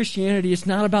in Christianity it's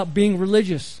not about being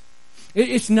religious.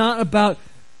 It's not about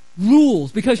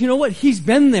rules, because you know what? He's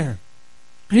been there.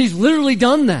 And He's literally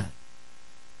done that.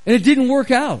 And it didn't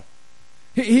work out.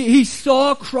 He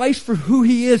saw Christ for who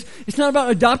He is. It's not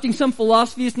about adopting some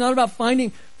philosophy. It's not about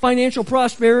finding financial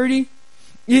prosperity.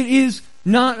 It is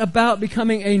not about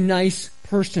becoming a nice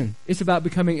person. It's about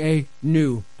becoming a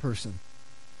new person.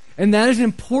 And that is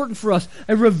important for us.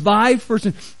 A revived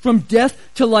person, from death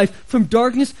to life, from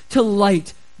darkness to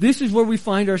light. This is where we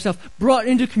find ourselves, brought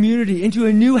into community, into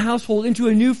a new household, into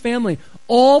a new family,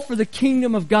 all for the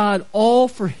kingdom of God, all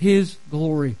for His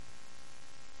glory.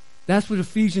 That's what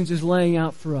Ephesians is laying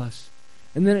out for us.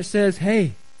 And then it says,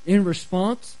 hey, in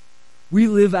response, we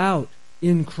live out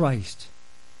in Christ.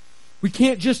 We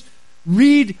can't just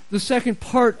read the second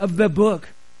part of the book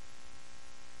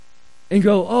and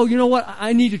go, oh, you know what?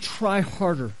 I need to try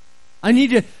harder. I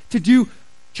need to do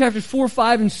chapters 4,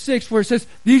 5, and 6, where it says,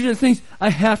 these are the things I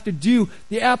have to do.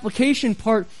 The application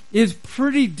part is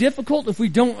pretty difficult if we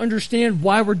don't understand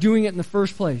why we're doing it in the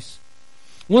first place.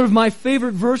 One of my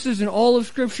favorite verses in all of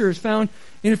Scripture is found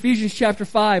in Ephesians chapter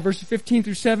 5, verses 15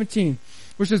 through 17,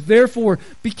 where it says, therefore,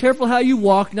 be careful how you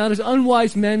walk, not as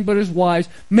unwise men, but as wise,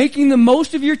 making the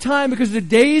most of your time, because the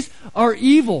days are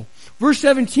evil. Verse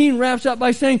 17 wraps up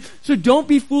by saying, so don't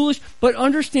be foolish, but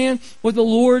understand what the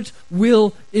Lord's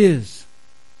will is.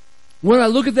 When I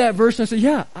look at that verse and I say,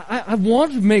 yeah, I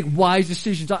want to make wise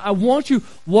decisions. I want to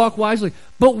walk wisely.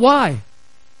 But why?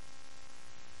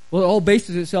 Well, it all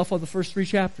bases itself on the first 3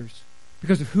 chapters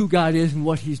because of who God is and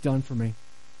what He's done for me.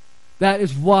 That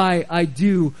is why I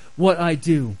do what I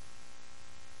do.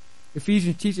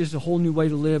 Ephesians teaches us a whole new way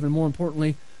to live, and more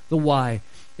importantly, the why.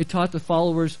 It taught the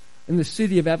followers in the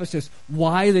city of Ephesus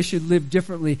why they should live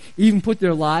differently, even put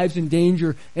their lives in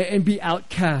danger and be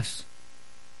outcasts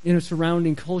in a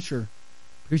surrounding culture,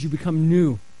 because you become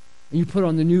new and you put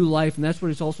on the new life, and that's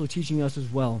what it's also teaching us as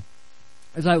well.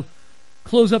 As I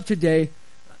close up today,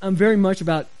 I'm very much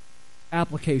about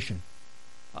application.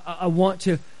 I want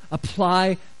to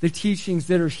apply the teachings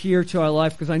that are here to our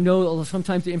life, because I know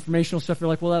sometimes the informational stuff, you're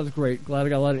like, well, that was great. Glad I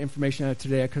got a lot of information out of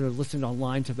today. I could have listened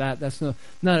online to that. That's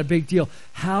not a big deal.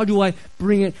 How do I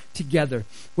bring it together?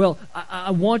 Well,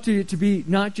 I want it to be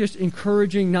not just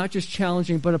encouraging, not just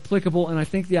challenging, but applicable, and I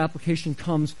think the application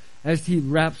comes as he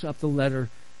wraps up the letter,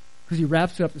 because he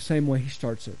wraps it up the same way he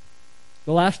starts it.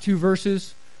 The last 2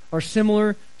 verses are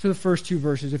similar to the first 2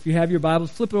 verses. If you have your Bibles,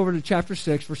 flip it over to chapter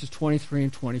 6, verses 23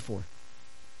 and 24.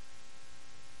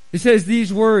 It says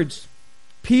these words,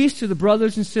 peace to the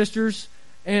brothers and sisters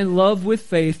and love with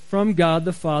faith from God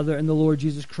the Father and the Lord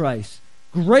Jesus Christ.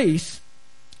 Grace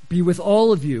be with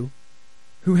all of you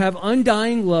who have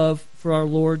undying love for our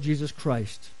Lord Jesus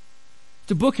Christ.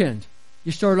 It's a bookend.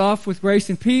 You start off with grace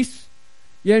and peace,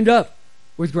 you end up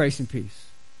with grace and peace.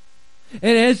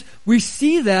 And as we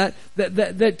see that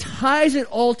ties it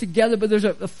all together, but there's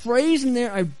a phrase in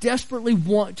there I desperately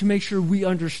want to make sure we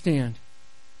understand.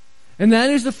 And that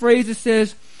is the phrase that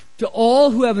says, to all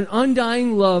who have an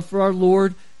undying love for our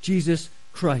Lord Jesus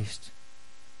Christ.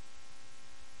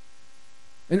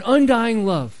 An undying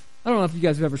love. I don't know if you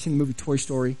guys have ever seen the movie Toy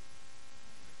Story.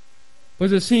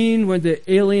 But the scene when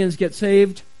the aliens get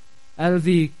saved out of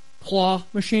the claw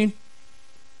machine.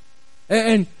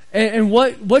 And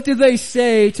what did they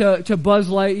say to Buzz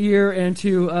Lightyear and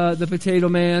to the Potato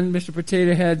Man, Mr.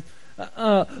 Potato Head,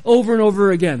 over and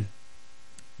over again?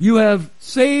 You have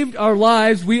saved our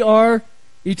lives. We are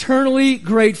eternally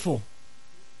grateful.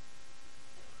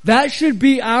 That should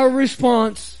be our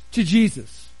response to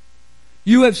Jesus.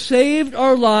 You have saved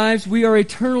our lives. We are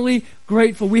eternally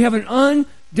grateful. We have an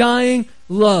undying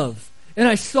love. And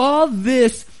I saw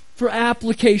this for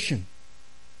application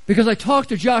because I talked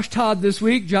to Josh Todd this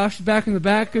week. Josh is back in the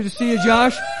back. Good to see you,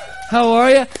 Josh. How are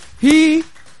you? He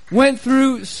went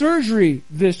through surgery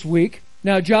this week.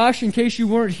 Now, Josh, in case you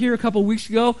weren't here a couple weeks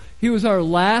ago, he was our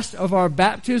last of our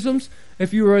baptisms.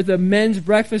 If you were at the men's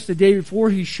breakfast the day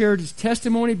before, he shared his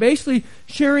testimony, basically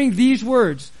sharing these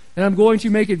words. And I'm going to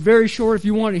make it very short. If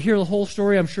you want to hear the whole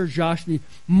story, I'm sure Josh would be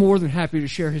more than happy to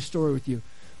share his story with you.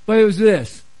 But it was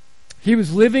this. He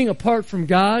was living apart from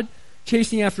God,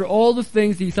 chasing after all the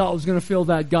things that he thought was going to fill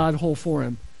that God hole for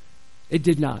him. It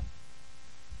did not.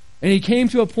 And he came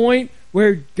to a point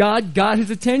where God got his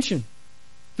attention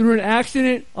through an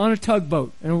accident on a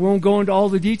tugboat. And we won't go into all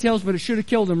the details, but it should have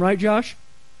killed him, right, Josh?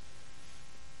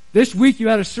 This week you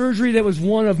had a surgery that was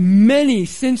one of many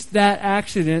since that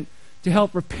accident to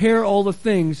help repair all the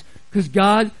things because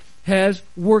God has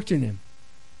worked in him.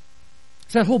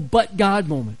 It's that whole but God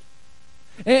moment.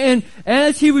 And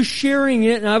as he was sharing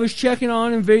it, and I was checking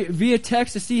on him via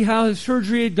text to see how his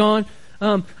surgery had gone,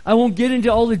 I won't get into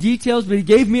all the details, but he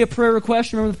gave me a prayer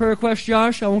request. Remember the prayer request,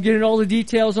 Josh? I won't get into all the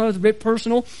details on it. It's a bit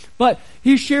personal. But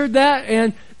he shared that,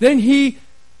 and then he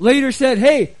later said,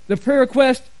 hey, the prayer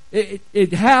request,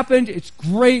 it happened. It's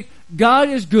great. God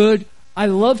is good. I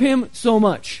love him so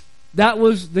much. That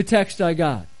was the text I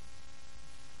got.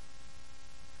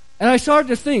 And I started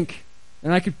to think,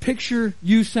 and I could picture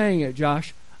you saying it,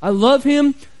 Josh. I love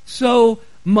him so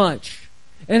much.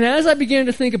 And as I began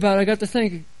to think about it, I got to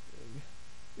think,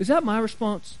 is that my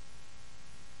response?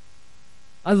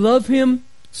 I love him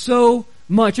so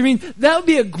much. I mean, that would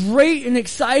be a great and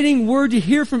exciting word to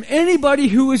hear from anybody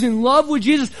who is in love with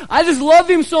Jesus. I just love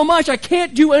him so much. I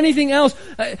can't do anything else.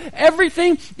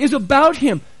 Everything is about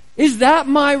him. Is that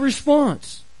my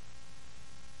response?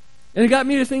 And it got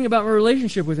me to think about my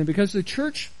relationship with him because the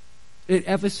church at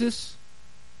Ephesus,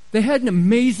 they had an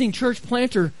amazing church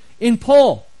planter in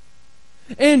Paul.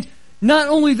 And not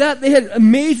only that, they had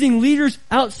amazing leaders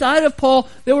outside of Paul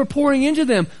that were pouring into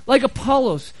them, like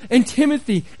Apollos and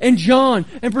Timothy and John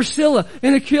and Priscilla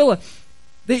and Aquila.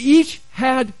 They each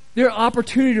had their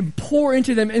opportunity to pour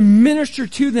into them and minister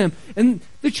to them. And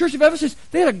the church of Ephesus,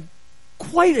 they had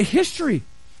quite a history.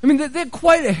 I mean, they had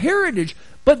quite a heritage.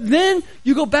 But then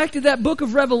you go back to that book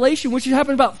of Revelation, which had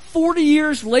happened about 40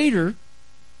 years later,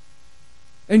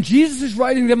 and Jesus is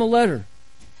writing them a letter.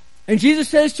 And Jesus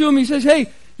says to him, he says,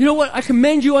 hey, you know what? I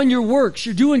commend you on your works.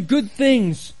 You're doing good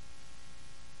things.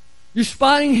 You're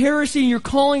spotting heresy and you're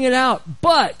calling it out.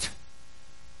 But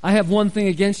I have one thing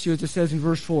against you, as it says in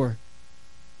verse 4.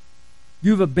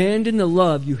 You've abandoned the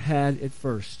love you had at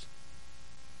first.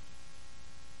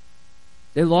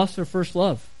 They lost their first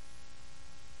love.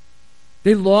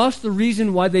 They lost the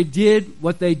reason why they did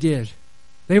what they did.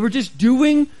 They were just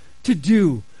doing to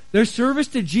do. Their service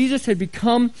to Jesus had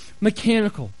become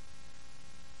mechanical.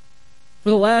 For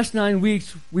the last 9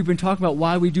 weeks, we've been talking about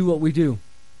why we do what we do.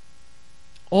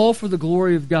 All for the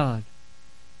glory of God.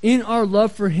 In our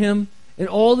love for him and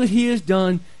all that he has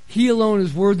done, he alone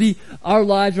is worthy. Our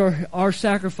lives are our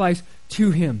sacrifice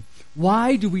to him.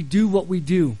 Why do we do what we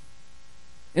do?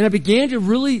 And I began to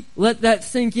really let that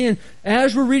sink in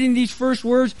as we're reading these first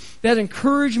words, that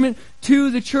encouragement to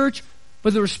the church,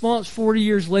 but the response 40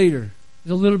 years later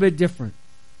is a little bit different.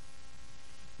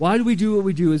 Why do we do what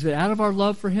we do? Is it out of our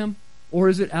love for him, or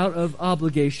is it out of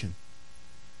obligation?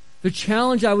 The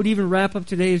challenge I would even wrap up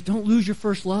today is don't lose your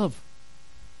first love.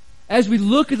 As we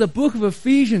look at the book of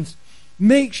Ephesians,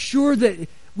 make sure that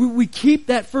we keep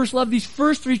that first love. These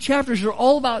first 3 chapters are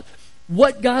all about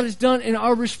what God has done and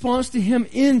our response to him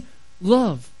in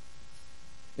love.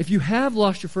 If you have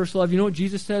lost your first love, you know what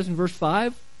Jesus says in verse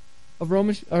 5 of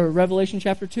Revelation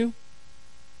chapter 2?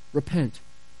 Repent.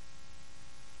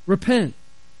 Repent.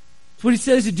 It's what he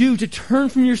says to do, to turn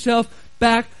from yourself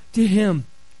back to him.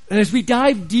 And as we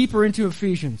dive deeper into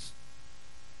Ephesians,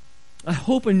 I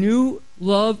hope a new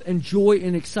love and joy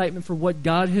and excitement for what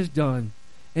God has done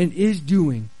and is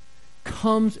doing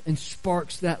comes and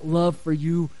sparks that love for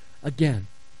you again.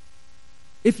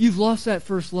 If you've lost that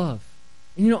first love.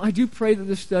 And I do pray that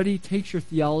this study takes your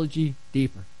theology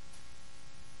deeper.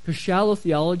 Because shallow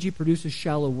theology produces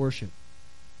shallow worship.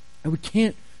 And we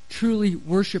can't truly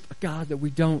worship a God that we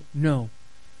don't know.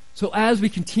 So as we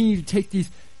continue to take these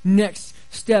next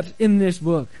steps in this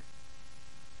book,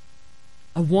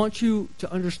 I want you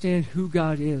to understand who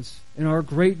God is and our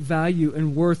great value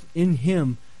and worth in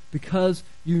him because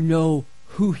you know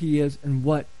who he is and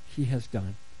what he has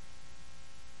done.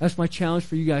 That's my challenge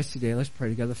for you guys today. Let's pray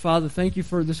together. Father, thank you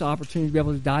for this opportunity to be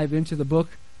able to dive into the book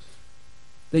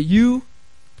that you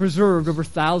preserved over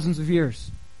thousands of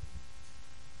years.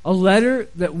 A letter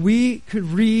that we could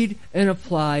read and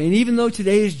apply. And even though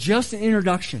today is just an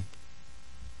introduction,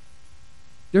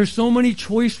 there's so many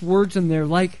choice words in there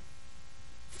like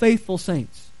faithful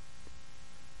saints.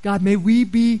 God, may we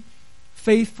be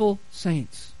faithful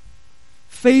saints.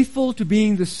 Faithful to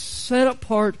being the set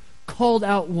apart, called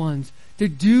out ones to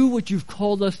do what you've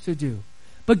called us to do.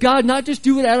 But God, not just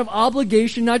do it out of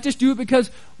obligation, not just do it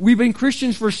because we've been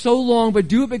Christians for so long, but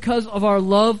do it because of our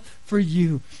love for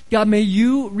you. God, may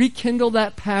you rekindle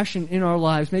that passion in our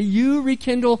lives. May you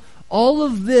rekindle all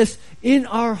of this in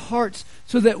our hearts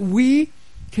so that we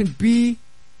can be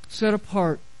set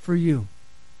apart for you.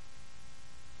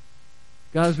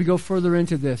 God, as we go further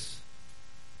into this,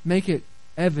 make it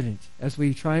evident as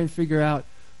we try and figure out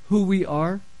who we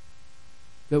are,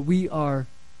 that we are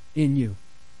in you.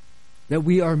 That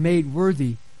we are made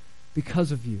worthy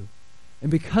because of you. And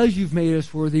because you've made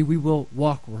us worthy, we will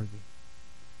walk worthy.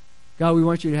 God, we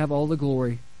want you to have all the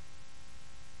glory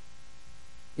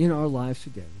in our lives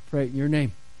today. We pray in your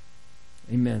name.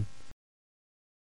 Amen.